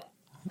low.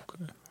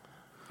 Okay.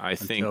 I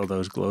think Until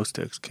those glow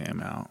sticks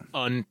came out.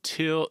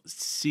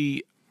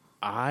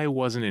 I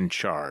wasn't in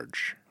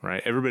charge,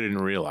 right? Everybody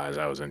didn't realize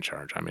I was in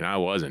charge. I mean, I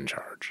was in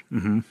charge,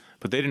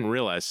 but they didn't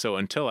realize. So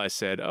until I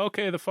said,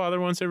 "Okay, the father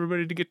wants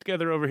everybody to get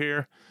together over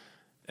here,"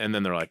 and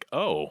then they're like,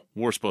 "Oh,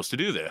 we're supposed to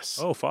do this."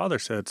 Oh, father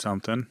said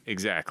something.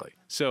 Exactly.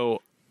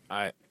 So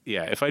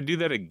if I do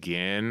that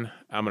again,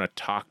 I'm going to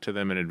talk to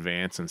them in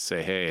advance and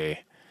say,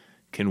 "Hey,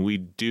 can we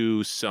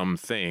do some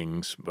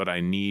things, but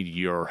I need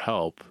your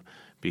help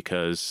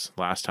because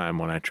last time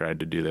when I tried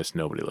to do this,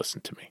 nobody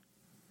listened to me."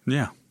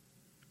 Yeah.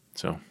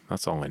 So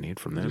that's all I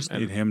need from them. Just And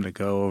need him to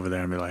go over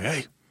there and be like,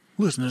 "Hey,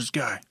 listen to this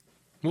guy.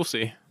 we'll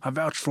see. I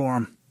vouch for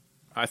him."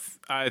 I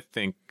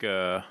think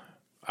I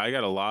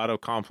got a lot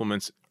of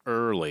compliments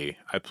early.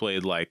 I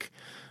played like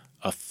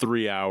a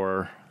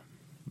 3-hour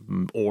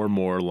or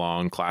more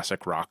long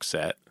classic rock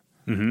set.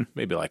 Mm-hmm.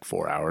 Maybe like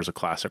 4 hours of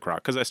classic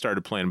rock because I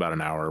started playing about an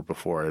hour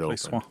before it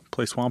opened.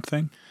 Play Swamp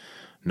Thing?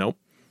 Nope,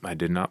 I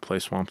did not play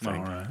Swamp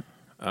Thing. All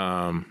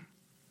right.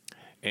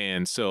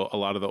 And so a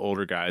lot of the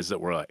older guys that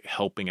were like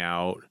helping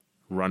out,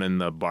 running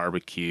the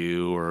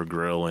barbecue or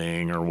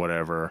grilling or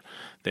whatever,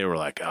 they were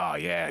like, "Oh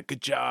yeah,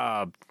 good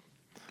job."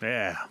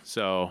 Yeah.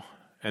 So,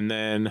 and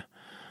then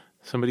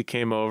somebody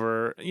came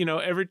over,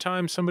 every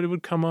time somebody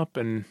would come up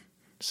and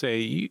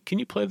say, "Can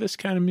you play this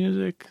kind of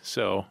music?"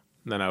 So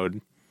then I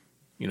would,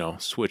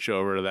 switch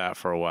over to that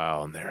for a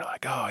while, and they're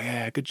like, "Oh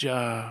yeah, good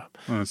job."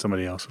 And then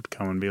somebody else would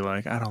come and be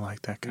like, "I don't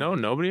like that guy." No,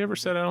 nobody ever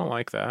said I don't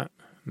like that.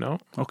 No,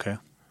 Okay.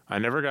 I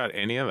never got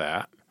any of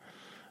that.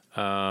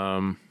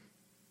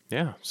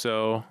 Yeah,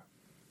 so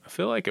I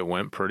feel like it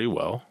went pretty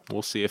well.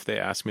 We'll see if they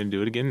ask me to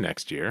do it again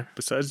next year.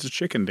 Besides the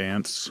chicken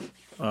dance,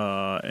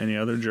 any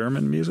other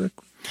German music?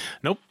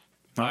 Nope.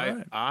 All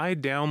right. I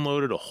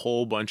downloaded a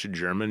whole bunch of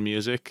German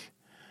music,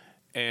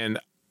 and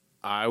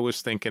I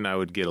was thinking I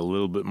would get a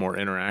little bit more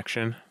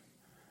interaction,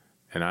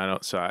 and I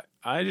don't. So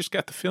I just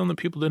got the feeling that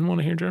people didn't want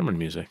to hear German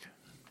music.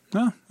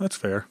 No, that's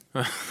fair.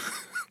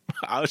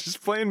 I was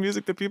just playing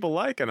music that people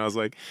like, and I was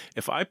like,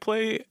 if I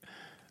play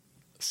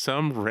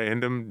some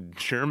random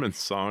German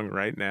song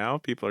right now,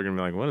 people are gonna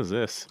be like, "What is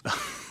this?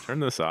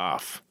 Turn this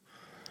off."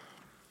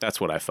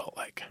 That's what I felt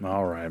like.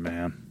 All right,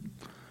 man.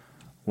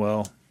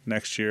 Well,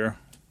 next year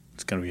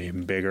it's going to be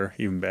even bigger,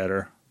 even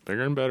better.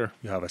 Bigger and better.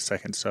 You have a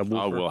second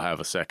subwoofer. I will have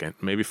a second,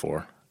 maybe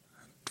 4.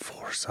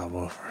 4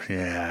 subwoofer.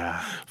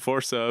 Yeah.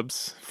 4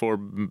 subs, 4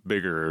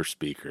 bigger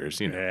speakers.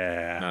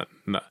 Yeah.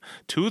 Not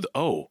 2.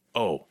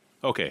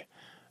 Okay.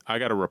 I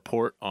got a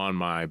report on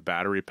my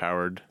battery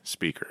powered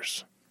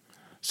speakers.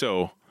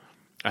 So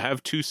I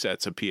have 2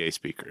 sets of PA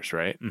speakers,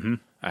 right? Mm-hmm.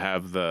 I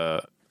have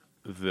the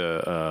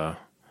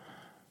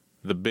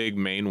big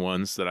main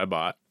ones that I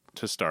bought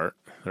to start.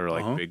 They're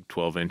like big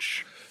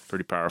 12-inch,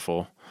 pretty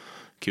powerful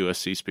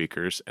QSC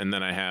speakers. And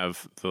then I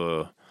have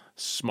the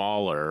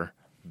smaller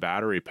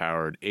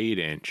battery-powered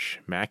 8-inch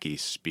Mackie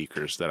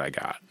speakers that I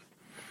got.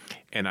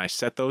 And I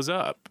set those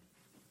up,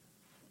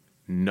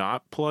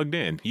 not plugged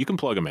in. You can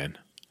plug them in.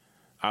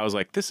 I was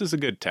like, this is a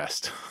good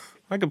test.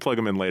 I can plug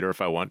them in later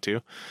if I want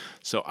to.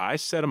 So I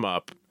set them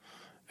up,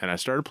 and I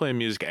started playing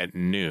music at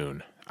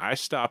noon. I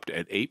stopped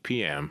at 8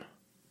 p.m.,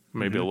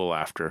 maybe a little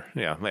after.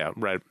 Yeah,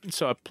 right.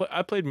 So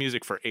I played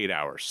music for 8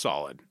 hours,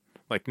 solid.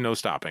 Like, no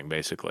stopping,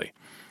 basically.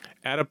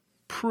 At a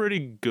pretty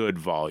good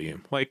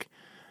volume. Like,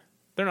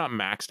 they're not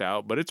maxed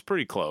out, but it's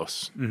pretty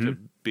close to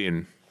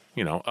being,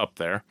 up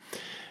there.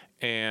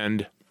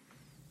 And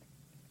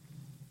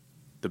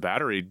the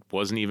battery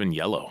wasn't even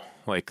yellow.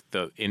 Like,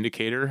 the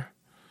indicator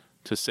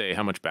to say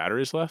how much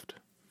battery is left,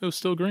 it was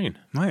still green.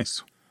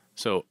 Nice.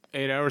 So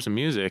 8 hours of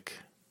music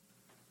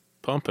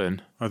pumping.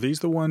 Are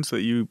these the ones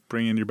that you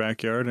bring in your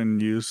backyard and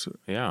use?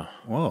 Yeah.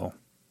 Whoa,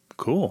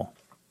 cool.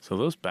 So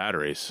those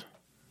batteries,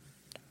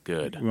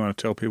 good. You want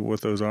to tell people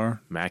what those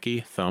are? Mackie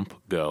Thump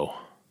Go.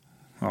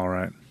 All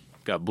right.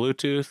 Got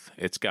Bluetooth.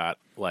 It's got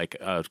like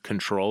a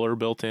controller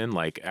built in,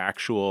 like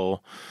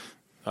actual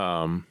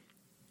the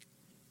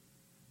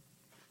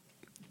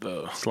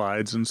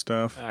Slides and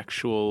stuff.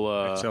 actual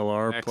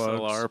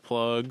XLR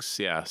plugs.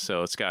 Yeah,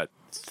 so it's got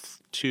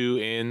 2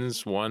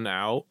 ins, 1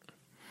 out,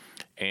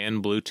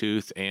 and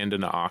Bluetooth and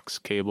an aux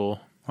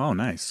cable. Oh,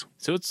 nice.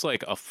 So it's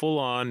like a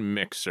full-on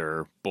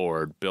mixer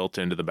board built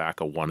into the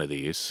back of one of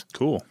these.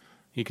 Cool.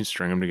 You can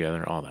string them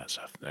together, all that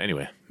stuff.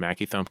 Anyway,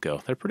 Mackie Thump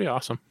Go. They're pretty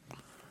awesome.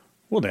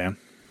 Well, Dan,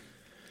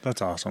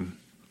 that's awesome.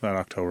 That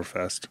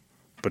Oktoberfest.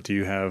 But do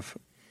you have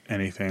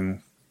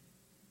anything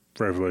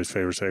for everybody's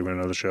favorite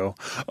segment of the show?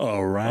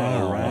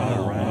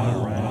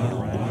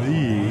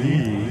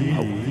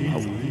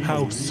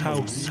 House.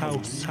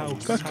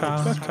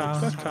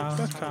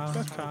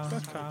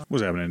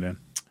 What's happening, Dan?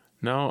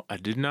 No, I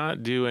did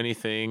not do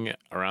anything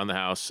around the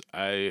house.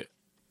 The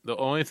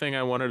only thing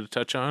I wanted to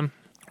touch on,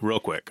 real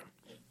quick,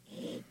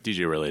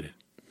 DJ related,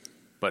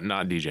 but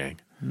not DJing.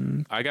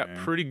 I got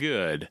pretty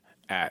good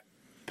at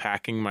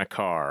packing my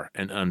car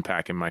and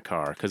unpacking my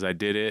car because I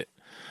did it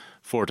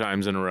 4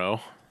 times in a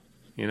row,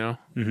 You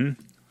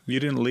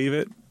didn't leave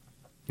it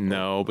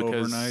No,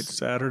 because overnight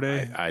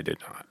Saturday? I did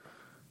not.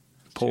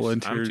 Pull I'm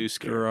into too your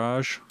scared.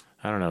 garage?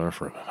 I don't have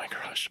enough room in my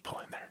garage to pull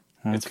in there.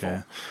 It's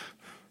Okay. full.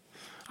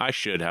 I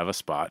should have a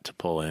spot to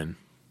pull in.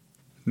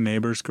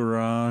 Neighbor's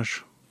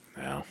garage?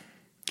 No.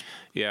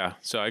 Yeah,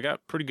 so I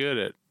got pretty good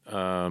at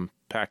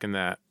packing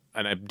that.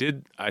 And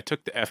I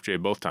took the FJ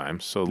both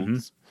times. So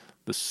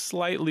the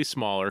slightly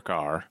smaller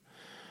car,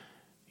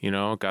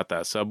 got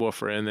that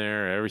subwoofer in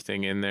there,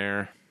 everything in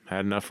there,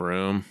 had enough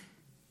room.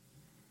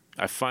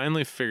 I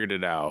finally figured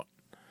it out.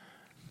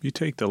 You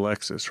take the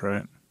Lexus,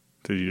 right?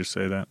 Did you just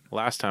say that?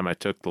 Last time I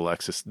took the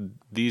Lexus,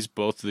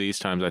 both of these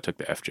times I took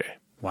the FJ.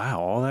 Wow,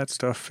 all that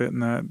stuff fit in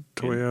that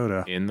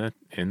Toyota. In the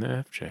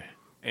FJ.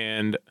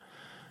 And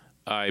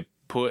I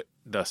put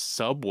the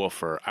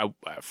subwoofer.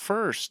 At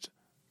first,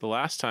 the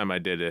last time I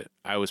did it,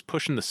 I was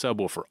pushing the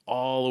subwoofer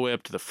all the way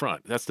up to the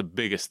front. That's the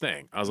biggest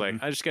thing. I was like,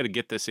 I just got to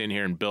get this in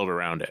here and build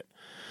around it.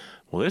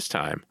 Well, this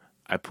time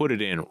I put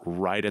it in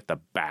right at the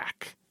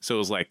back. So it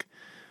was like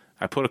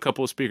I put a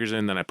couple of speakers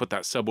in, then I put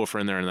that subwoofer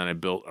in there, and then I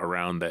built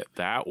around it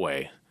that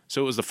way.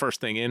 So it was the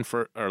first thing in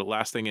or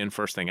last thing in,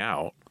 first thing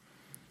out,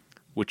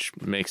 which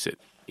makes it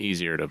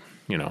easier to,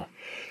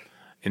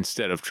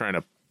 instead of trying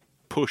to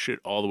push it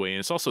all the way in.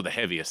 It's also the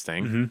heaviest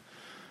thing.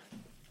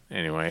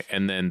 Anyway,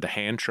 and then the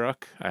hand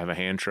truck. I have a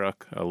hand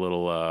truck, a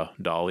little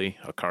dolly,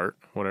 a cart,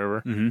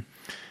 whatever.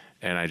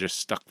 And I just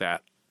stuck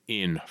that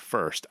in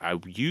first. I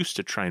used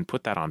to try and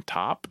put that on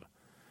top,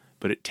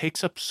 but it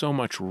takes up so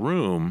much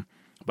room.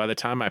 By the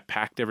time I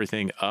packed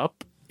everything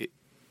up,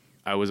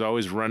 I was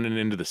always running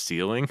into the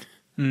ceiling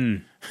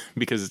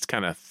because it's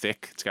kind of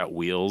thick. It's got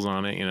wheels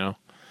on it,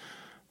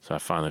 So I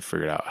finally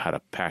figured out how to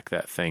pack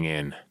that thing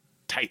in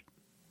tight.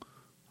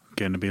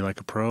 Getting to be like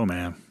a pro,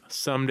 man.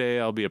 Someday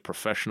I'll be a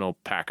professional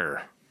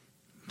packer.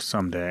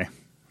 Someday.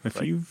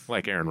 If you've...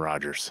 Like Aaron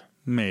Rodgers.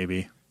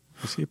 Maybe.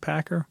 Is he a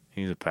packer?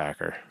 He's a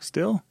packer.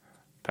 Still?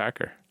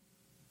 Packer.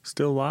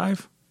 Still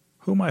live?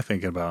 Who am I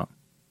thinking about?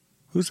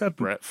 Who's that?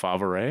 Brett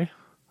Favre?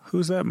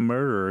 Who's that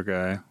murderer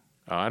guy?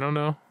 I don't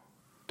know.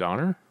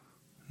 Donner?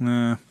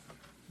 Nah.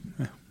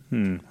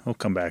 I'll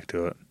come back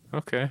to it.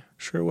 Okay.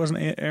 Sure it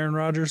wasn't Aaron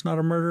Rodgers not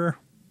a murderer?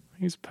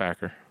 He's a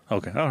packer.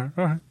 Okay. All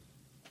right.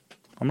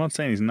 I'm not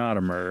saying he's not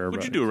a murderer.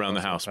 What'd but you do around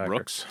the he's also a house, packer.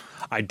 Brooks?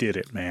 I did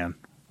it, man.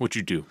 What'd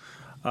you do?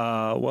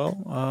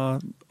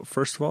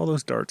 First of all,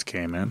 those darts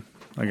came in.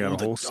 I got Oh, a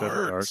whole the set of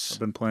darts. darts. I've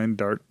been playing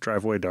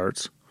driveway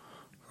darts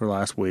for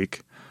last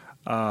week.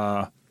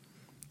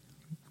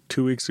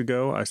 2 weeks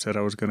ago, I said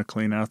I was going to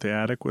clean out the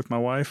attic with my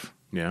wife.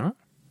 Yeah?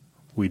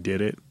 We did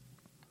it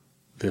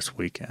this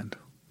weekend.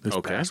 This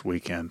Okay. past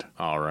weekend.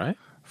 All right.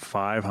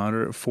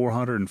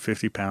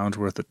 450 pounds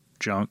worth of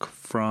junk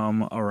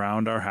from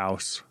around our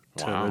house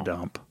to Wow. the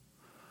dump.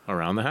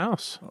 Around the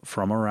house.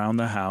 From around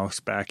the house,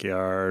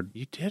 backyard.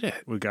 You did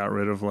it. We got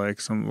rid of like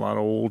a lot of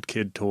old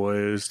kid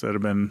toys that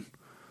have been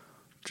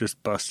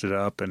just busted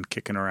up and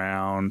kicking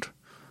around.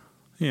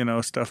 You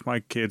know, stuff my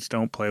kids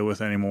don't play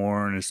with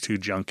anymore and is too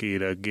junky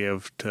to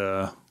give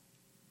to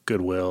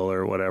Goodwill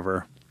or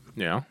whatever.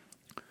 Yeah.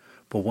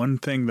 But one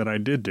thing that I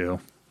did do,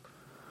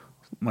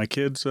 my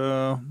kids,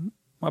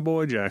 my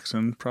boy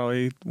Jackson,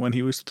 probably when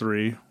he was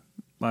 3,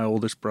 my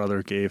oldest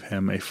brother gave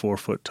him a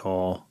 4-foot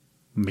tall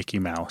Mickey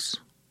Mouse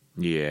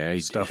Yeah,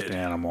 he stuffed did.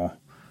 animal.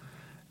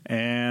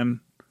 And,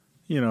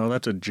 you know,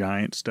 that's a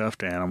giant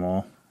stuffed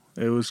animal.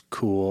 It was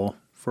cool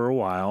for a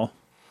while.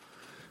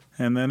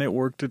 And then it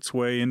worked its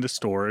way into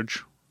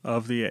storage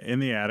in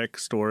the attic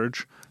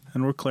storage.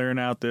 And we're clearing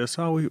out this.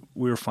 Oh, we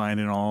were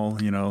finding all,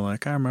 you know,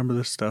 like, I remember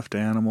this stuffed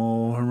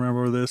animal. I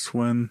remember this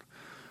when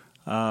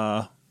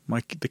the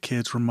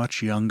kids were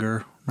much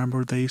younger.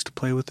 Remember they used to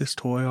play with this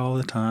toy all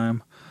the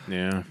time.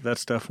 Yeah. That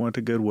stuff went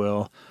to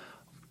Goodwill.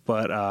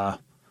 But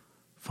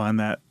find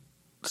that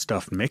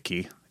stuffed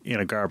Mickey in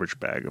a garbage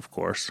bag, of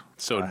course.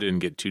 So it didn't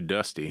get too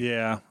dusty.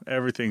 Yeah,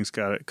 everything's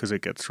got it because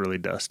it gets really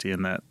dusty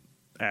in that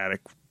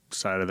attic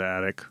side of the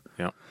attic.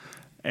 Yeah.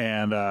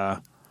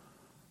 And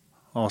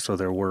also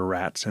there were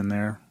rats in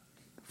there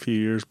a few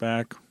years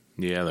back.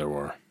 Yeah, there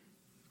were.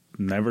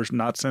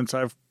 Not since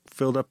I've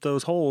filled up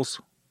those holes.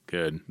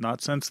 Good.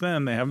 Not since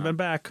then. They haven't been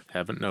back.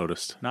 Haven't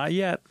noticed. Not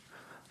yet.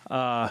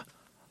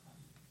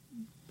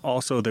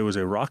 Also, there was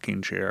a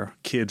rocking chair,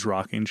 kids'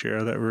 rocking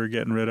chair that we were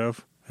getting rid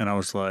of. And I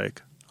was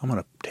like, I'm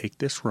going to take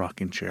this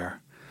rocking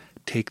chair,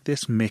 take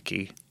this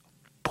Mickey,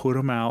 put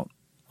him out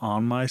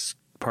on my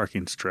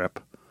parking strip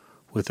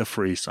with a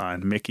free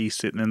sign. Mickey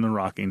sitting in the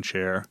rocking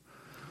chair.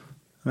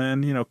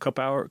 Then, you know,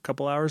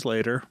 couple hours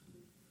later,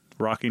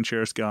 rocking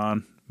chair's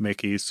gone.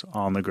 Mickey's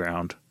on the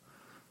ground.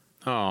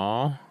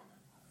 Aw.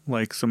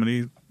 Like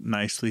somebody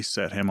nicely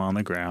set him on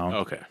the ground.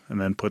 Okay.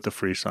 And then put the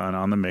free sign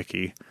on the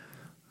Mickey.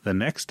 The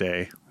next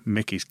day,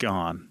 Mickey's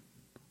gone.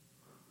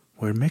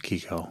 Where'd Mickey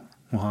go?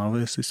 Well,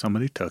 obviously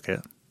somebody took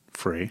it.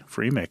 Free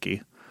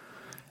Mickey.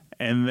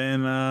 And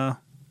then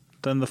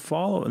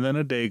then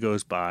a day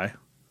goes by.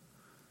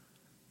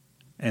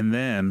 And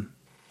then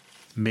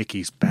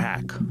Mickey's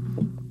back.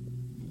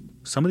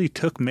 Somebody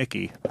took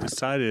Mickey,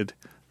 decided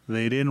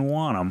they didn't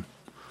want him.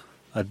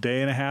 A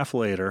day and a half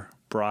later,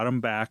 brought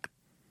him back,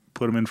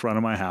 put him in front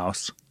of my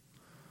house,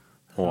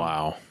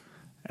 Wow.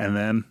 and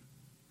then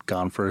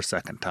gone for a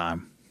second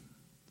time.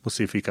 We'll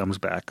see if he comes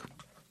back.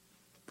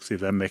 See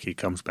if that Mickey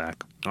comes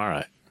back. All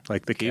right.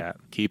 Like the cat.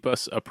 Keep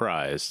us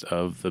apprised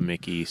of the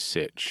Mickey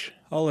sitch.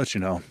 I'll let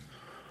you know.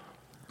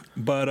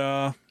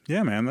 But,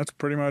 yeah, man, that's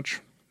pretty much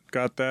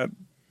got that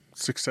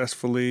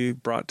successfully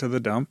brought to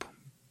the dump.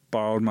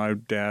 Borrowed my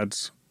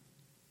dad's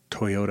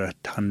Toyota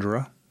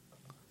Tundra.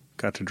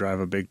 Got to drive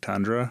a big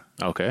Tundra.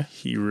 Okay.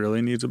 He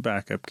really needs a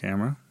backup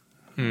camera.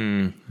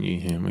 Yeah.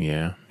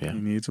 He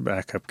needs a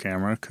backup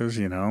camera because,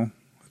 you know,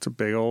 it's a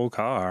big old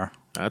car.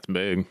 That's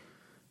big.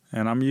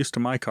 And I'm used to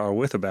my car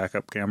with a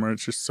backup camera.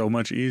 It's just so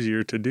much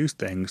easier to do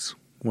things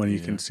when you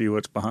can see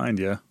what's behind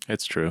you.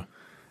 It's true.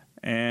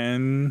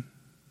 And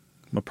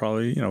we'll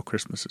probably, you know,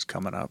 Christmas is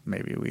coming up.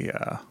 Maybe we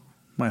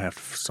might have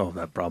to solve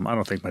that problem. I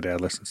don't think my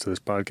dad listens to this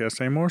podcast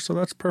anymore, so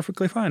that's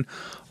perfectly fine.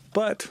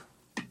 But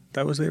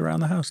that was the Around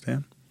the House,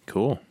 Dan.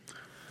 Cool.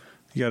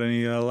 You got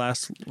any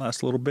last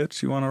little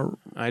bits you want to?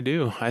 I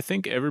do. I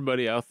think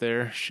everybody out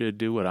there should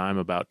do what I'm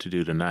about to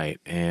do tonight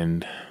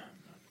and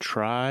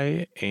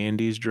try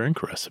Andy's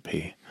drink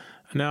recipe.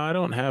 Now, I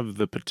don't have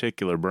the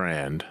particular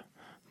brand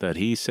that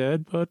he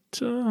said, but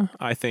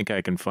I think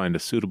I can find a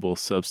suitable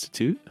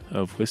substitute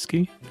of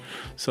whiskey.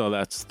 So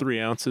that's 3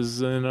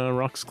 ounces in a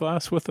rocks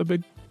glass with a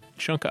big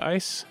chunk of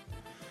ice.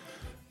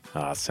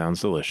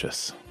 Sounds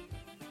delicious.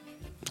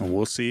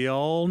 We'll see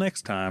y'all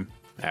next time.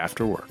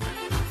 After work.